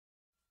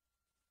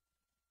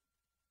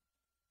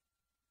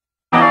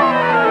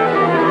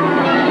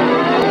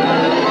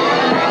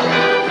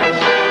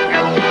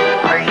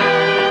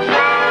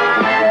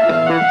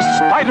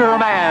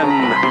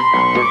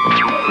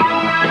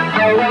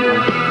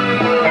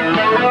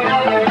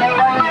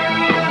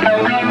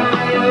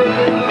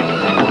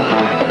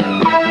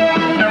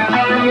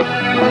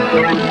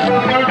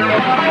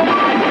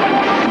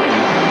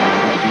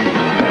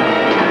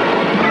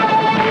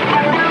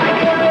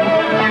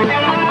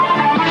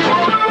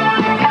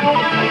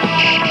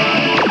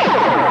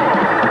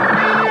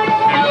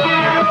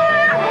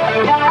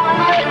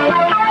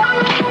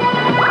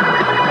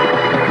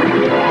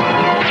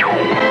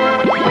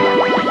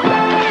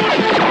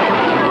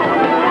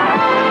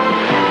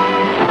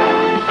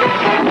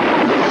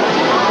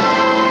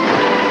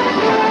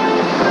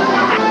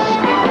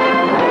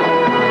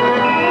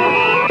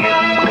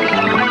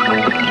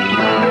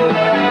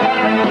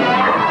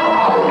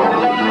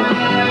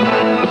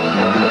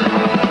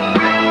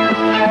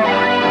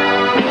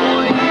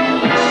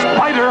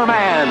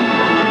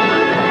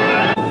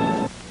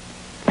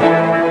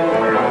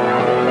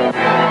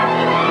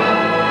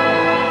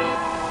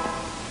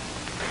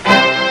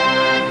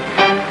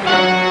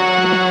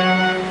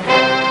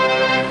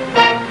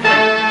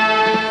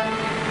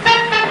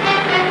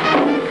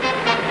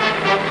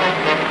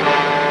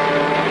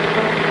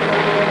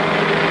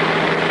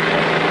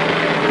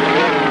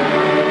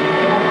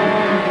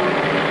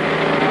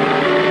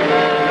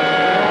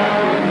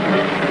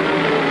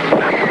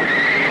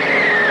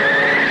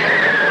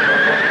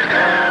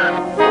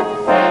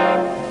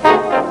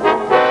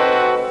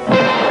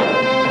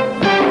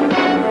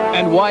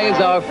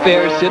our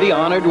fair city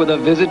honored with a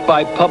visit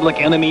by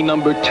public enemy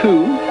number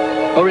 2?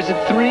 Or is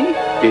it 3?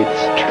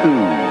 It's 2.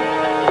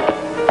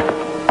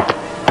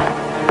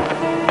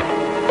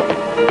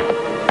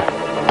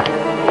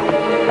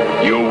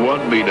 You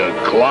want me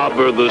to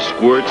clobber the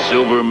squirt,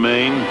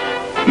 Silvermane?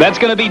 That's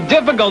gonna be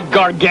difficult,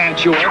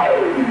 Gargantua.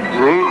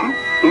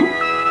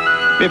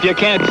 If you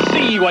can't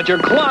see what you're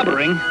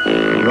clobbering.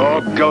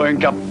 You're going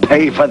to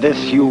pay for this,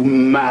 you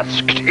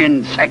masked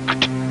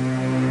insect.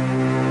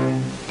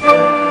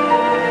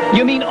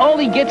 You mean all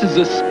he gets is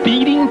a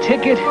speeding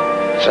ticket?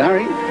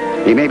 Sorry,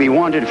 he may be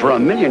wanted for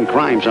 1,000,000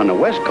 crimes on the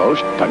West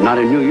Coast, but not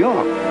in New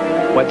York.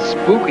 What's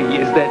spooky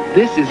is that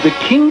this is the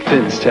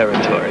Kingpin's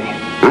territory.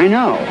 I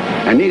know,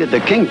 and neither the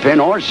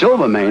Kingpin or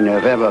Silvermane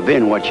have ever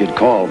been what you'd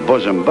call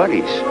bosom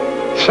buddies.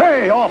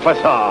 Say,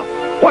 officer,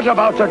 what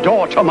about the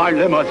door to my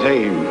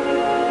limousine?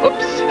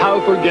 Oops,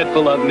 how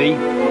forgetful of me.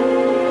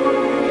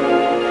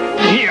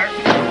 Here,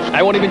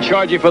 I won't even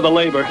charge you for the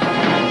labor.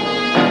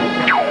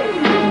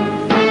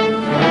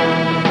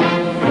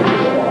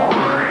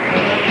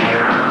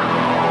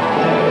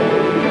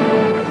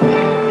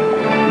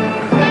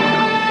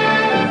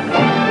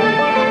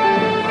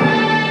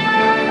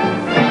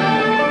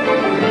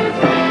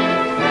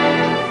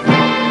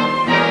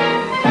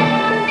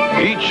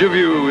 Each of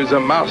you is a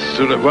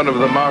master of one of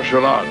the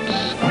martial arts.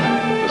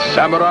 The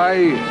samurai,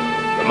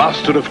 the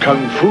master of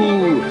kung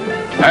fu,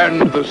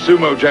 and the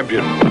sumo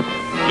champion.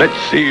 Let's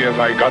see if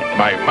I got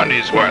my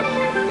money's worth.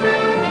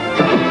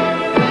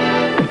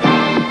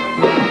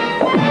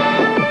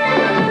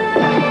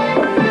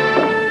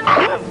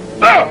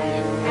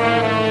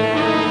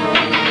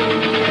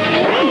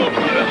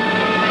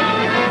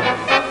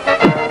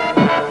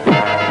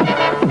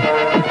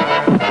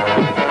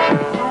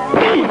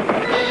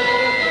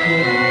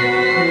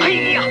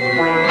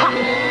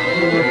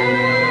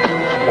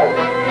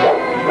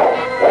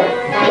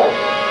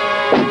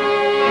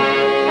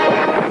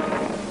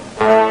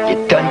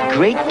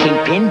 Great,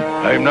 Kingpin.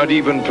 I'm not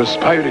even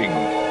perspiring.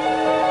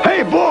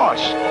 Hey, boss!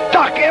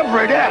 Doc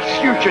Everett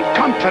asks you should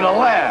come to the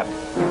lab.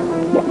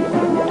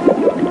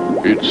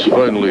 It's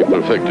finally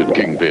perfected,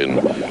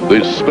 Kingpin.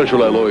 This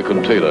special alloy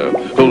container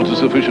holds a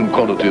sufficient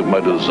quantity of my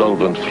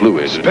dissolvent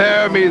fluid.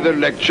 Spare me the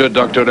lecture,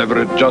 Dr.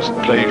 Everett. Just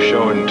play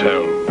show and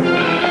tell.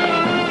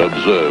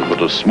 Observe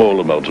what a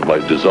small amount of my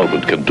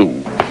dissolvent can do.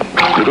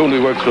 It only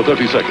works for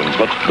 30 seconds,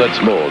 but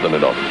that's more than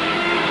enough.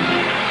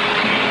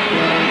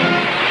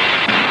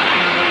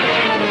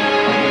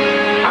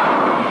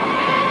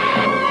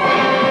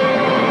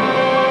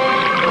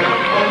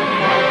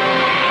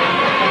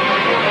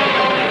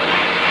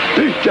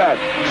 That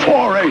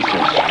 4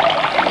 aces.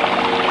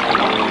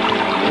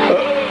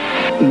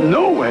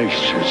 No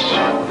aces.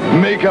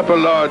 Make up a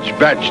large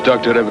batch,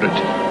 Dr. Everett.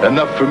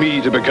 Enough for me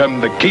to become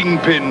the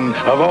kingpin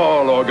of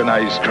all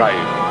organized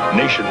crime,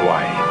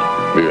 nationwide.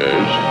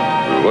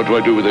 Yes? What do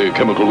I do with the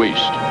chemical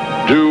waste?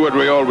 Do what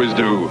we always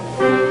do.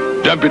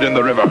 Dump it in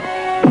the river.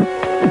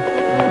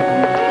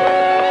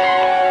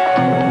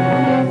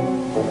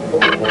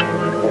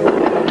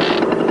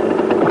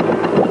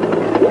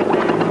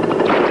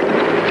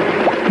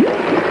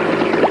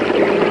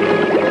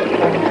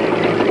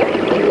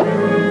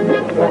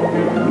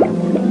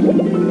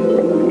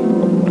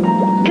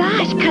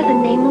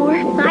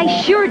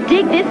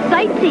 Dig this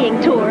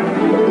sightseeing tour.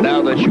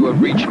 Now that you have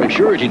reached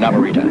maturity,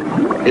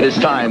 Namorita, it is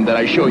time that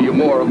I show you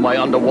more of my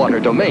underwater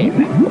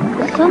domain.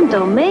 Some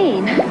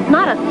domain?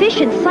 Not a fish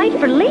in sight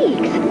for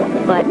leagues.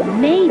 But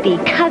maybe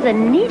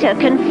Cousin Nita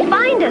can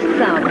find us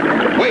some.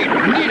 Wait,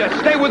 Nita,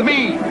 stay with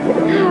me!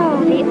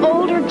 Oh, the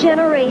older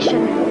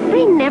generation.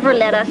 They never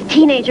let us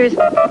teenagers...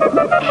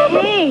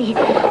 Hey,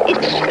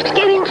 it's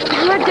getting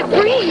hard to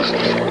breathe.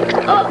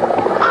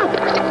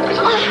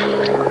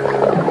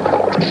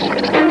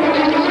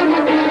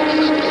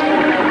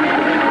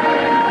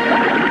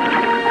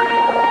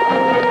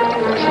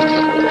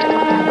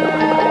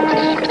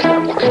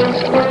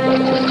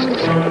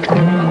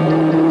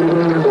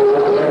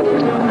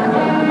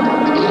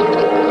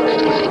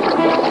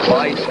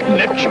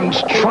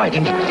 Neptune's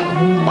trident.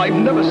 I've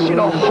never seen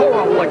a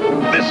horror like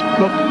this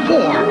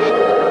before.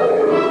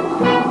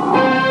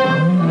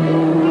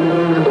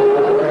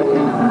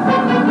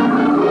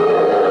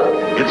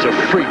 It's a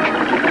freak,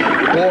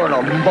 born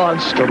a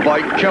monster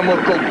by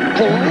chemical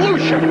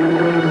pollution.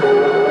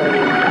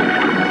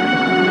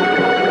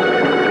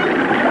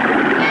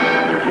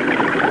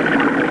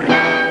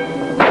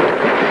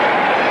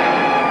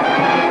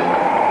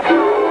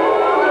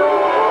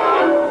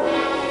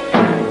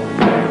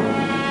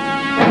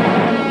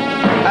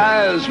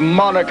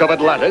 Monarch of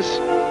Atlantis,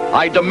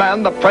 I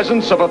demand the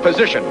presence of a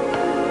physician.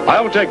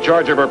 I'll take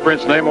charge of her,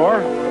 Prince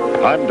Namor.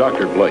 I'm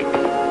Dr. Blake.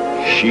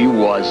 She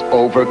was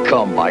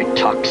overcome by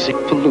toxic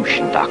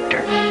pollution,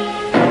 Doctor.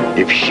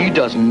 If she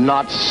does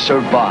not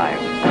survive,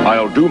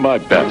 I'll do my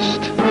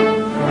best.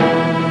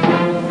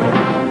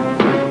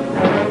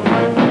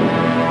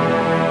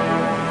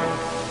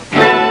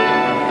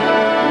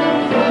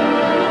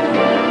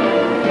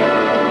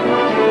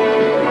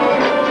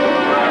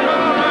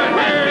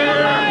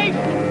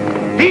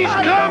 He's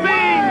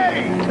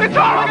coming! It's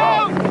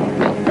horrible!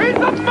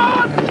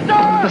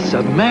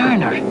 the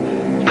mariner,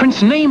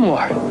 Prince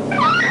Namor.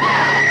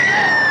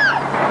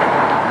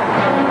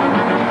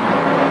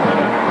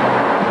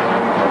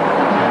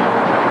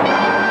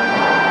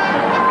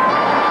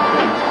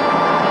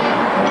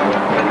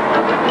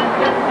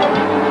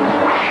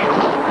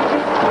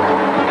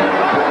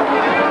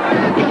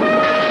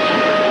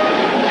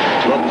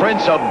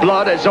 Prince of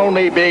Blood has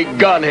only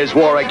begun his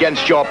war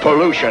against your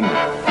pollution.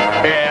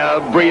 Air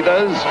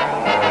breathers.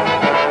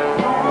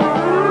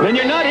 Then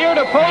you're not here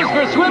to pose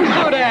for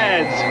swimsuit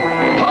ads.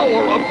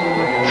 Power of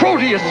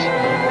Proteus.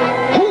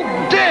 Who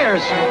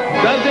dares?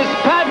 Does this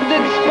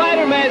patented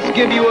spider mask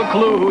give you a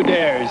clue who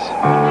dares?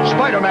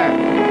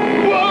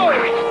 Spider-Man. Whoa!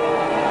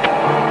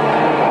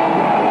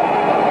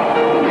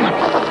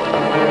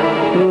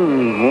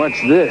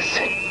 What's this?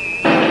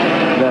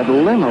 That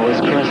limo is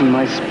causing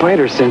my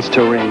spider sense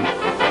to ring.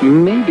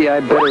 Maybe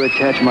I'd better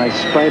attach my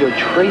spider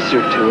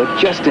tracer to it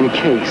just in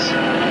case.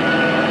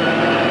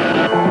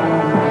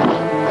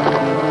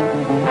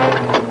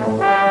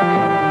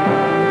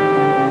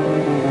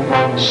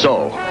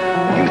 So,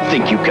 you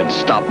think you can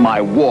stop my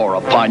war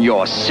upon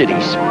your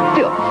city's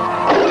filth?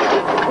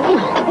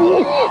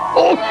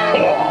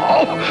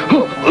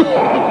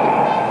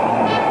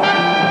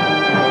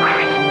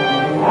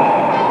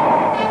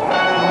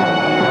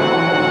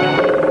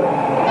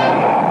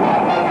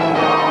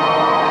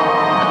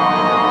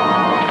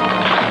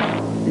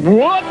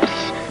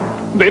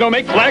 Whoops! They don't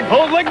make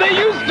flagpoles like they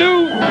used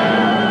to!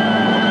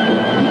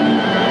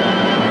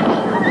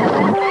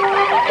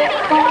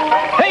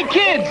 Hey,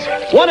 kids!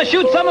 Want to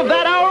shoot some of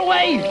that our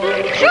way?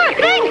 Sure,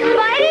 thanks,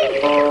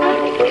 Spidey.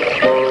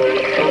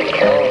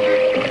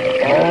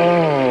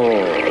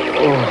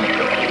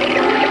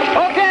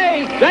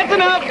 Okay, that's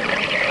enough!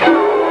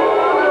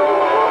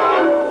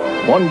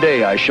 One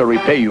day I shall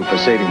repay you for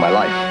saving my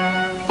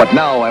life. But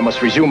now I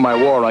must resume my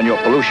war on your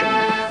pollution.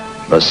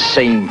 The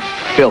same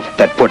filth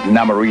that put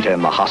Namorita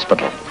in the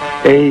hospital.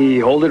 Hey,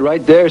 hold it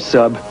right there,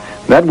 Sub.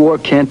 That war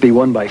can't be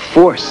won by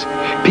force.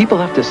 People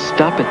have to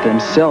stop it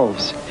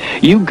themselves.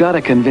 You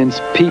gotta convince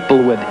people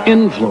with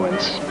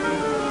influence.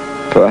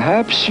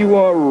 Perhaps you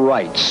are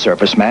right,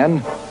 Surface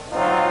Man.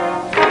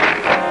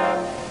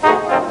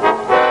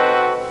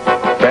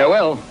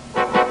 Farewell.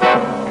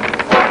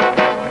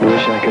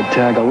 Wish I could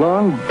tag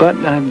along, but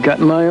I've got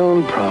my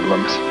own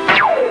problems.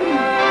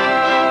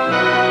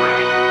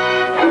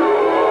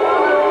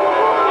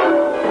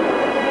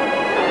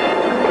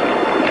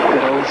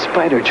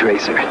 Spider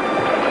tracer.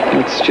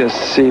 Let's just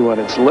see what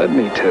it's led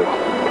me to.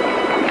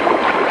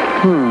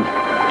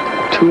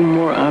 Two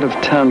more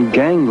out-of-town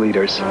gang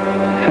leaders.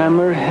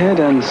 Hammerhead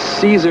and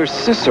Caesar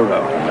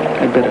Cicero.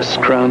 I'd better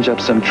scrounge up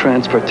some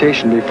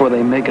transportation before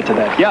they make it to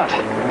that yacht.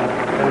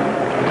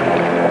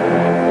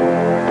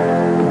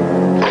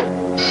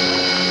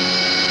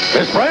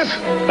 Miss Pratt,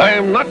 I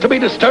am not to be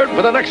disturbed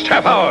for the next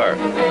half hour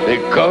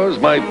because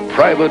my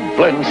private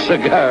blend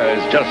cigar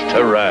has just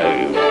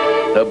arrived.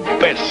 The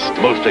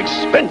best, most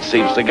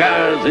expensive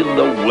cigars in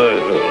the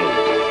world.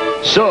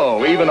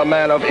 So, even a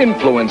man of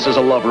influence is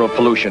a lover of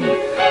pollution.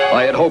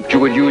 I had hoped you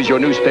would use your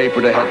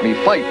newspaper to help me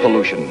fight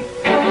pollution.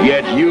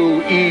 Yet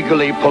you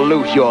eagerly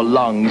pollute your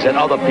lungs and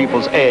other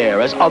people's air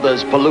as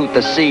others pollute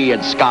the sea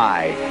and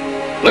sky.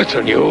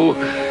 Listen, you.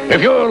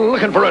 If you're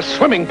looking for a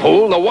swimming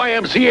pool, the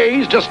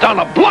YMCA's just down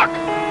a block.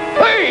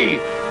 Hey!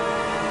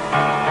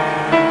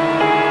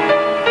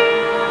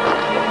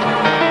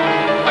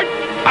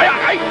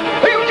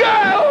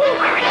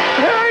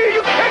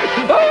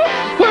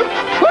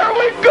 Where are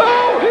we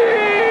going?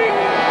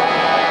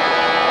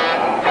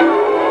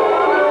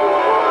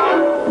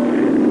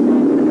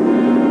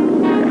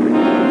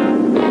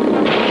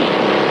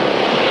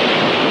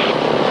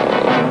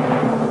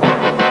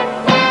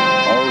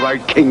 All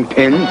right,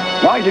 Kingpin.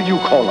 Why did you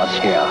call us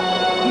here?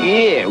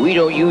 Yeah, we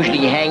don't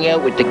usually hang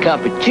out with the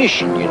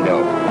competition, you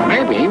know.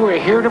 Maybe we're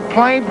here to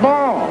play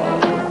ball.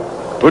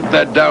 Put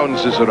that down,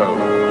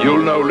 Cicero.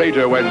 You'll know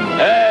later when...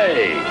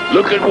 Hey,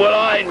 look at what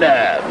I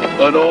nabbed.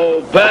 An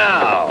old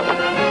pal.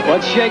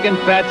 What's shaking,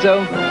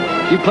 Fatso?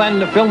 You planning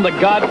to film The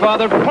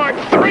Godfather Part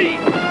 3?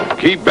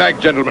 Keep back,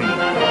 gentlemen.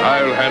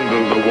 I'll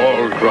handle the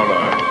wall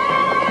crawler.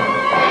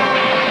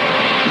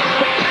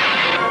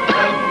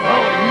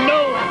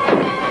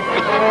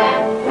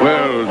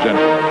 Well,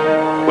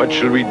 gentlemen, what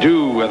shall we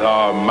do with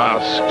our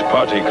masked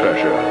party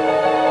crusher?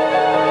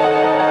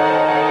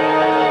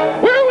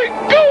 Where are we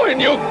going,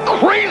 you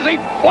crazy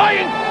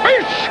flying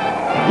fish?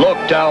 Look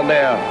down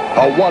there,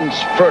 a once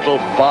fertile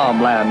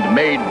farmland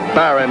made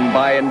barren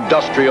by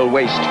industrial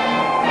waste.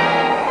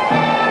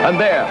 And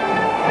there,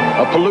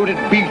 a polluted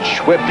beach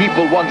where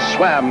people once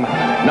swam,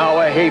 now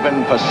a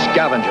haven for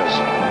scavengers.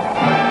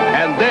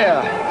 And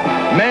there,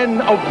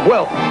 men of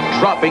wealth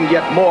dropping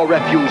yet more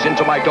refuse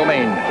into my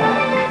domain.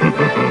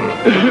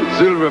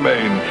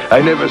 Silvermane,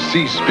 I never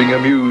cease being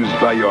amused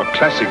by your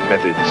classic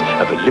methods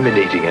of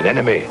eliminating an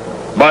enemy.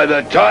 By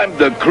the time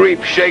the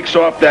creep shakes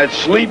off that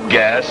sleep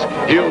gas,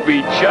 he'll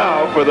be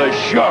chow for the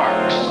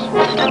sharks.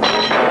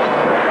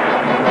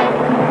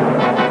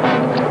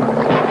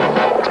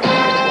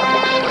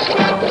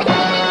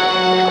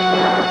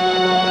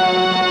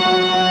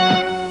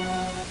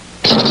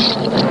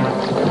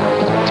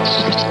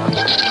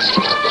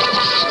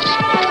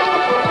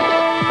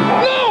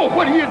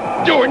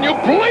 doing, you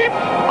bleep?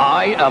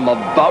 I am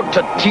about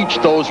to teach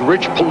those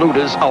rich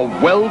polluters a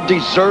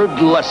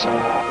well-deserved lesson.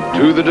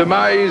 To the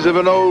demise of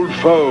an old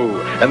foe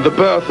and the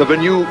birth of a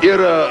new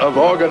era of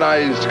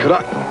organized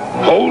corruption.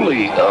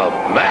 Holy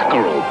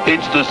mackerel,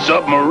 it's the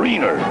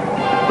submariner.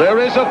 There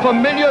is a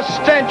familiar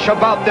stench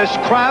about this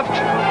craft.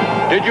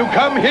 Did you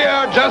come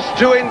here just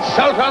to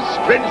insult us,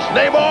 Prince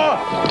Namor?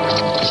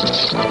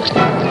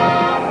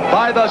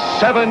 By the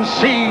 7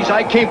 seas,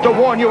 I came to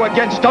warn you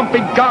against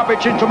dumping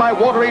garbage into my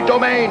watery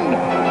domain.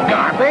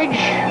 Garbage?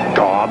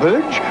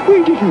 Garbage?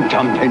 We didn't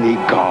dump any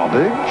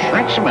garbage.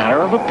 That's a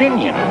matter of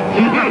opinion.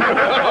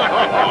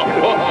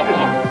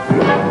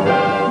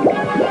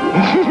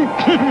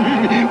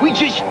 We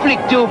just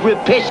flicked over a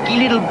pesky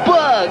little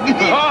bug.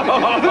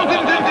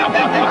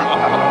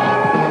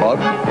 Bug?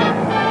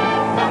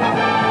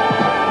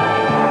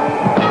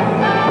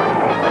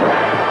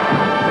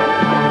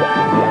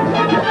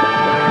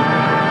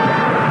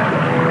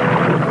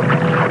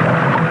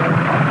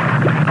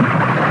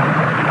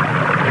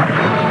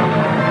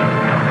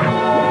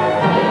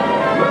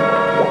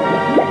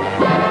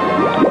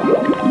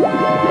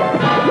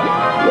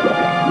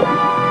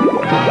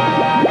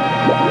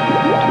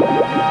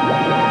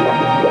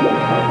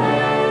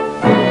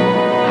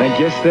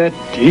 Guess that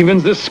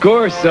evens the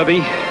score,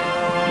 Subby.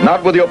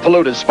 Not with your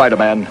polluters,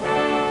 Spider-Man.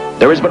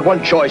 There is but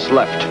one choice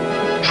left.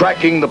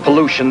 Tracking the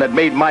pollution that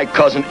made my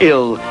cousin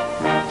ill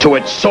to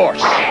its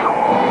source.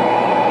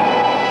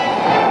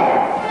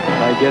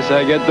 I guess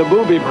I get the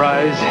booby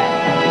prize.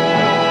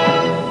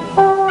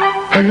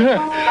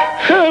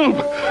 Help!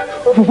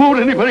 Won't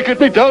anybody get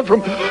me down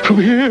from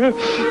here?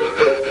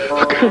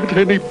 Can't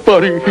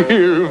anybody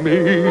hear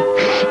me?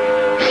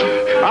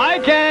 I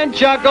can,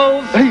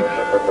 Chuckles. Hey.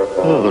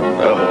 Oh,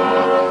 no.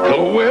 The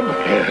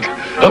webhead.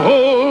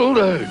 Hold.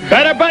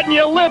 Better button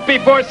your lip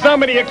before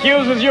somebody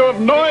accuses you of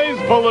noise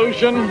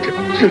pollution.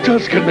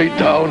 Just get me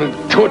down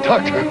to a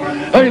doctor.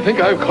 I think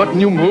I've caught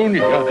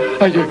pneumonia.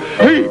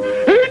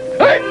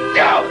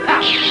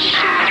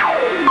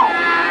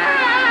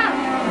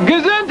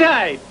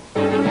 Gesundheit!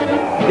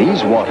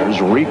 These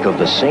waters reek of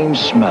the same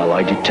smell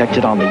I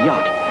detected on the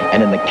yacht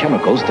and in the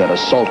chemicals that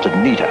assaulted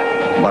Nita.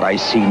 But I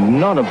see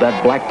none of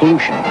that black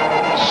pollution.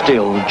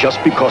 Still,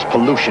 just because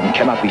pollution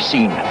cannot be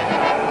seen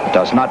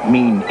does not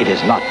mean it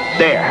is not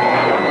there.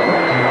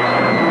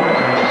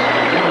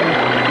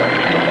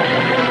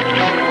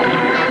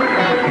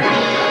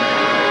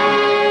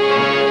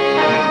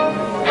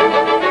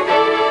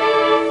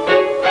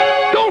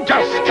 Don't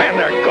just stand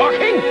there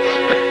gawking.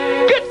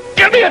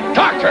 Get me a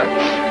doctor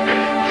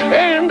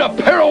and a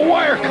pair of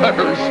wire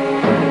cutters.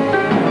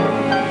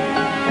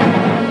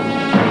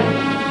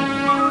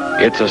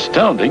 It's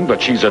astounding,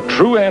 but she's a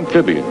true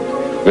amphibian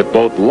with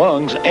both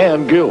lungs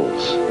and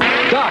gills.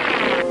 Doc,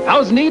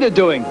 how's Nita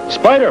doing?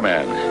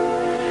 Spider-Man.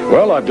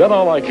 Well, I've done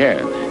all I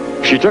can.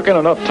 She took in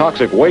enough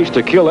toxic waste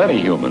to kill any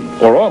human,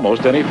 or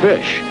almost any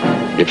fish.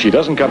 If she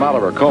doesn't come out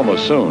of her coma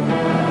soon,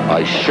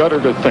 I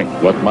shudder to think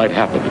what might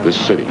happen to this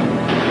city.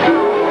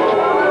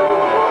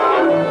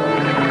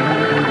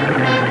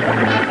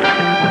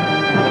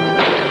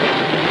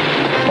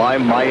 By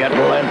my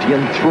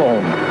Atlantean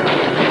throne.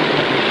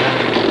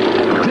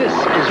 This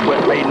is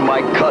what made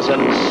my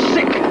cousin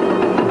sick.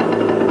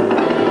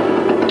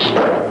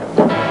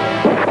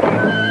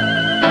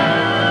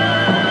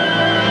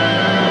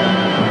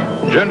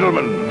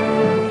 Gentlemen,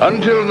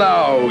 until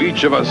now,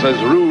 each of us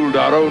has ruled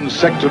our own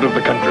sector of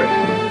the country.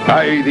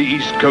 I, the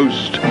East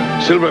Coast,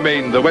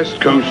 Silvermane, the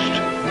West Coast,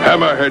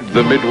 Hammerhead,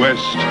 the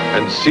Midwest,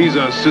 and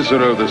Caesar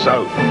Cicero, the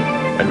South.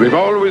 And we've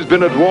always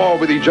been at war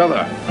with each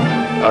other.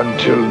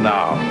 Until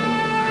now.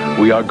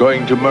 We are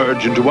going to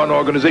merge into one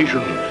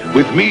organization,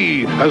 with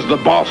me as the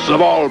boss of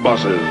all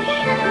bosses.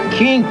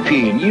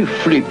 Kingpin, you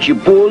flipped your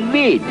poor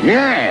lid.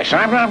 Yes,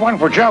 I'm not one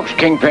for jokes,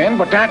 Kingpin,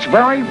 but that's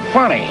very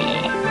funny.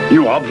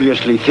 You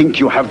obviously think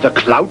you have the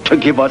clout to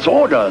give us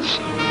orders.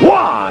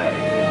 Why?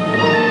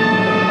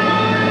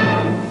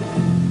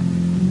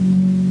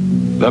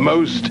 The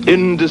most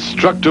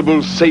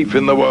indestructible safe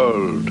in the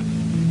world.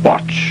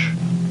 Watch.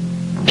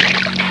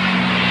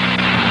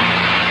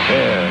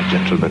 There,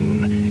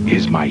 gentlemen,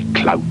 is my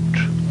clout.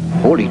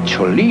 Holy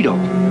Toledo.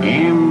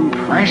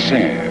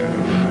 Impressive.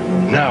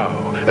 Now,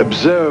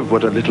 observe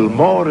what a little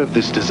more of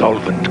this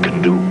dissolvent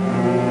can do.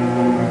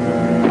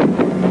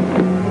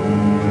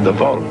 The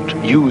vault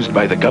used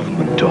by the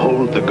government to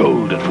hold the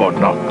gold at Fort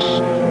Knox.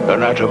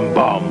 An atom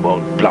bomb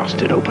won't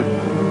blast it open.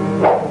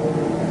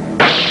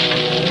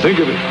 Think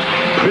of it.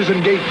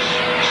 Prison gates,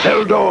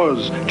 cell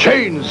doors,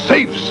 chains,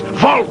 safes,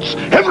 vaults,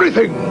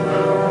 everything.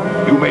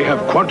 You may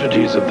have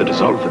quantities of the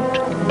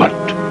dissolvent, but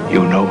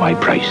you know my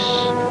price.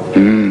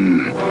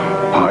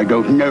 I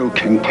don't know,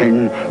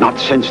 Kingpin. Not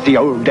since the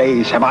old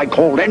days have I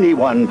called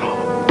anyone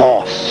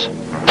boss.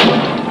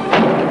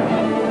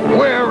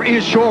 Where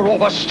is your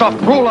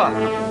overstuffed ruler?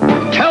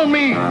 Tell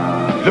me!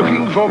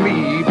 Looking for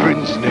me,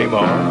 Prince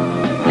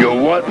Namor. You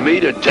want me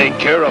to take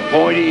care of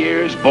pointy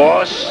ears,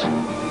 boss?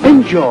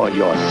 Enjoy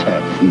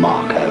yourself,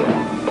 Marco.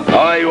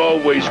 I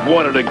always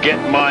wanted to get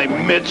my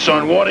mitts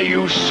on one of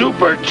you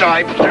super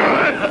types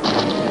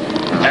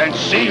and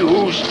see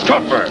who's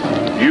tougher,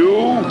 you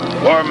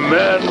or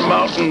Man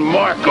Mountain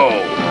Marco.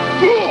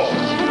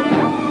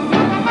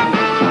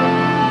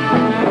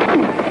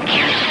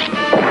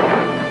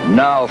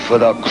 Now for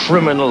the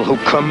criminal who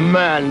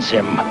commands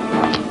him.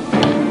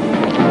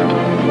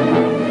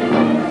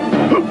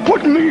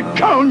 Put me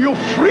down, you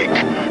freak!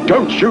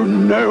 Don't you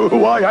know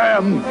who I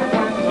am?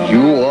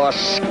 You are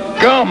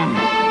scum!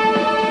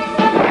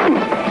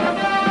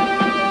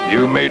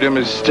 You made a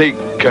mistake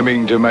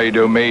coming to my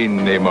domain,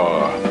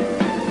 Namor.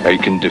 I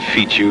can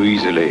defeat you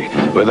easily,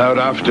 without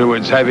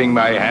afterwards having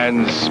my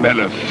hands smell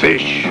of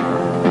fish.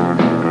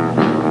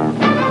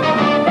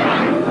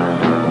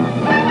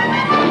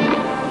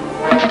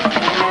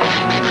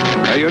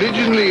 I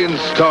originally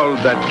installed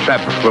that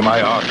trap for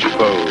my arch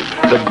foe,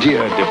 the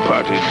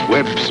dear-departed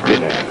web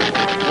spinner.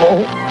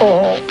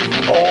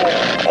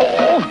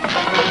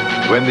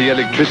 When the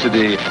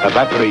electricity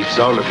evaporates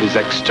all of his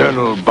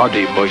external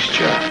body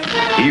moisture,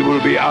 he will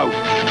be out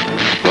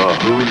for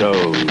who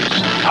knows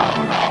how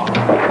long.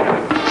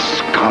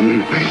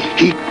 Scum.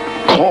 He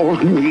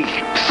called me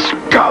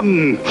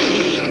scum.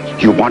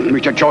 You want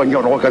me to join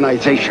your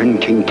organization,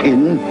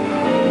 Kingpin?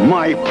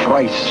 My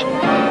price.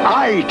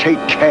 I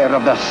take care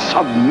of the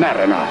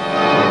Submariner.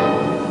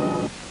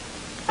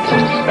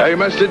 I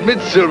must admit,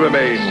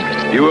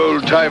 Silvermane, you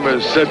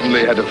old-timers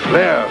certainly had a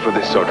flair for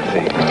this sort of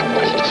thing.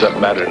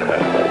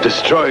 Submariner,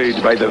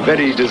 destroyed by the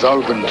very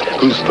dissolvent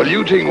whose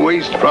polluting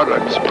waste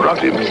products brought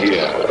him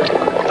here.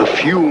 The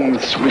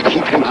fumes will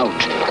keep him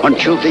out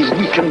until they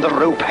weaken the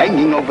rope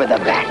hanging over the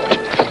vat.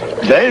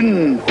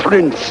 Then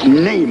Prince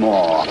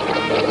Namor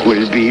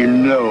will be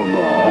no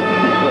more.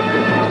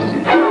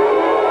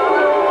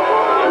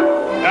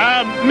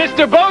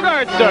 Mr.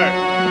 Bogart, sir,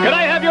 could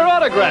I have your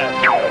autograph?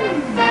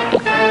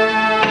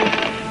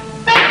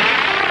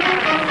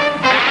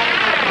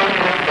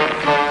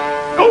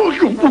 Oh,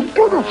 you...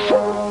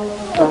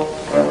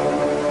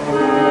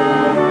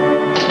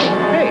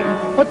 Hey,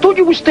 I thought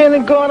you were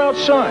standing guard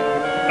outside.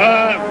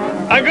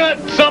 I got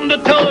something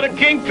to tell the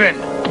Kingpin.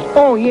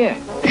 Oh, yeah,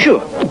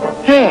 sure.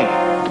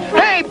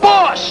 Hey,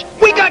 boss,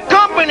 we got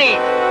company!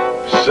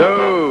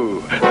 So,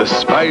 the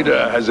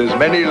spider has as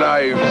many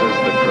lives as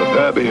the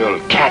proverbial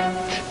cat.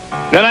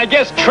 Then I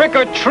guess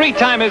trick-or-treat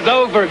time is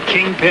over,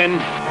 Kingpin.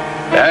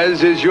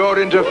 As is your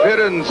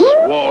interference,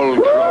 wall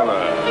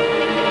crawler.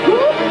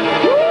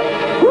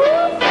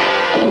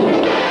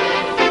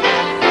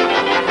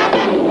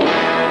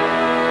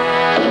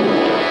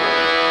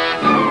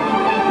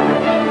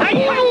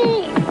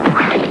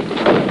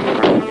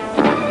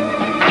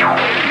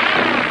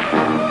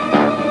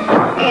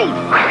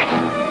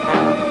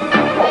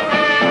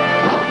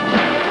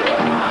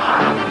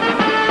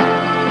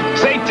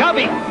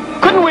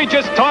 Couldn't we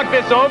just talk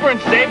this over and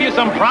save you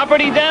some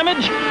property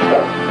damage?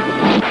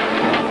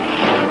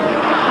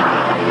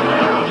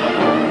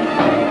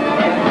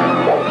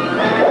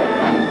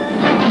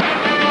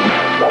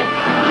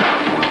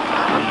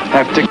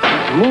 Have to keep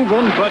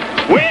moving, but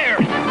where?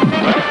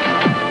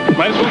 Well,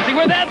 might as well see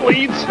where that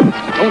leads.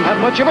 Don't have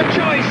much of a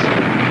choice.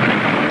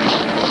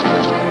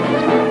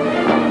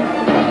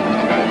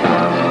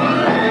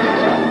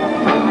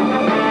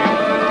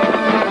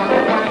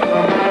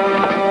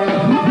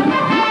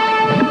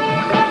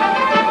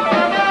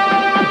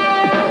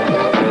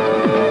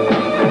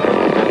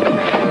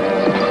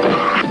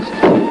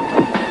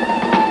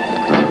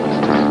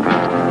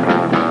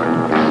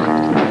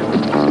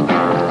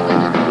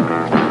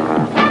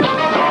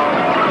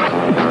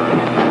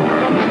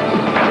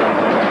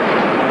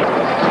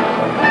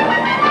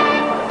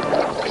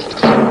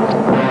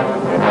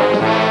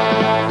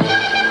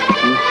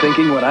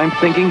 What I'm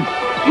thinking?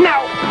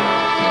 Now!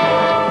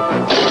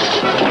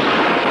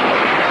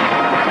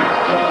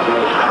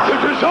 The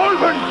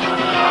dissolvent!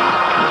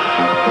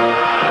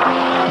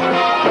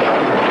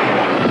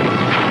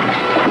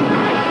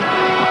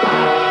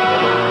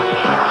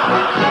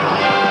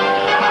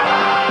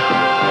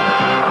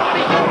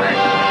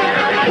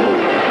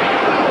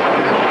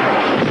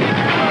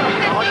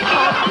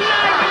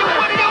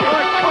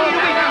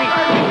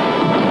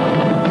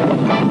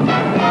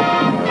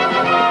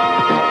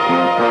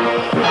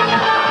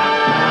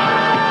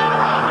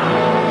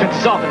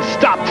 Dissolvent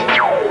stopped.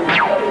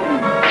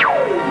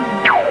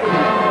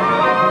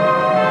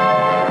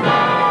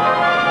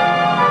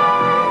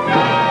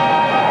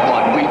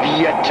 But we've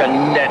yet to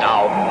net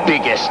our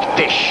biggest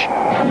fish.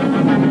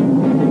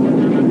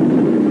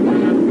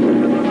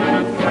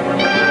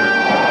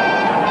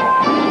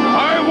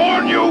 I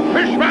warn you,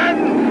 fishman!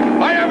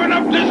 I have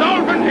enough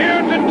dissolvent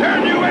here to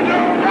turn you into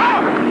a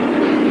rock!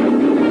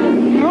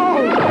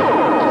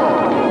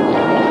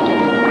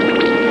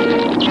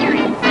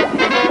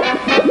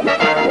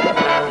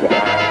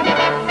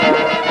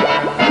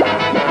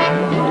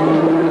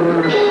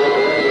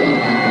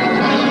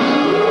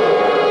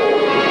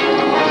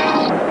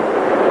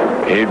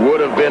 It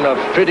would have been a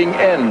fitting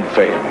end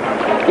for him.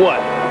 What?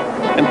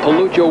 And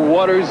pollute your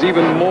waters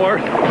even more?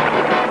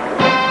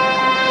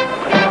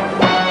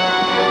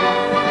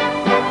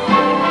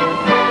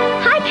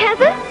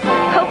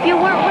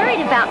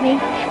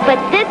 But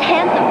this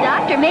handsome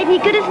doctor made me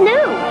good as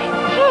new.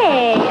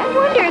 Hey, I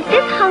wonder if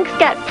this hunk's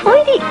got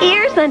pointy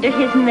ears under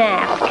his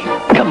mask.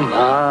 Come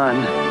on.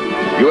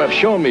 You have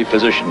shown me,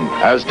 physician,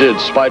 as did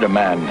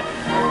Spider-Man,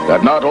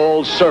 that not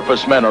all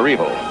surface men are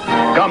evil.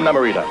 Come,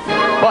 Namorita.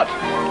 But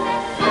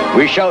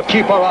we shall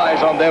keep our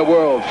eyes on their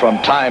world from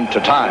time to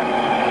time.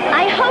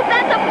 I hope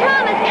that's a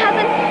promise,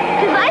 cousin.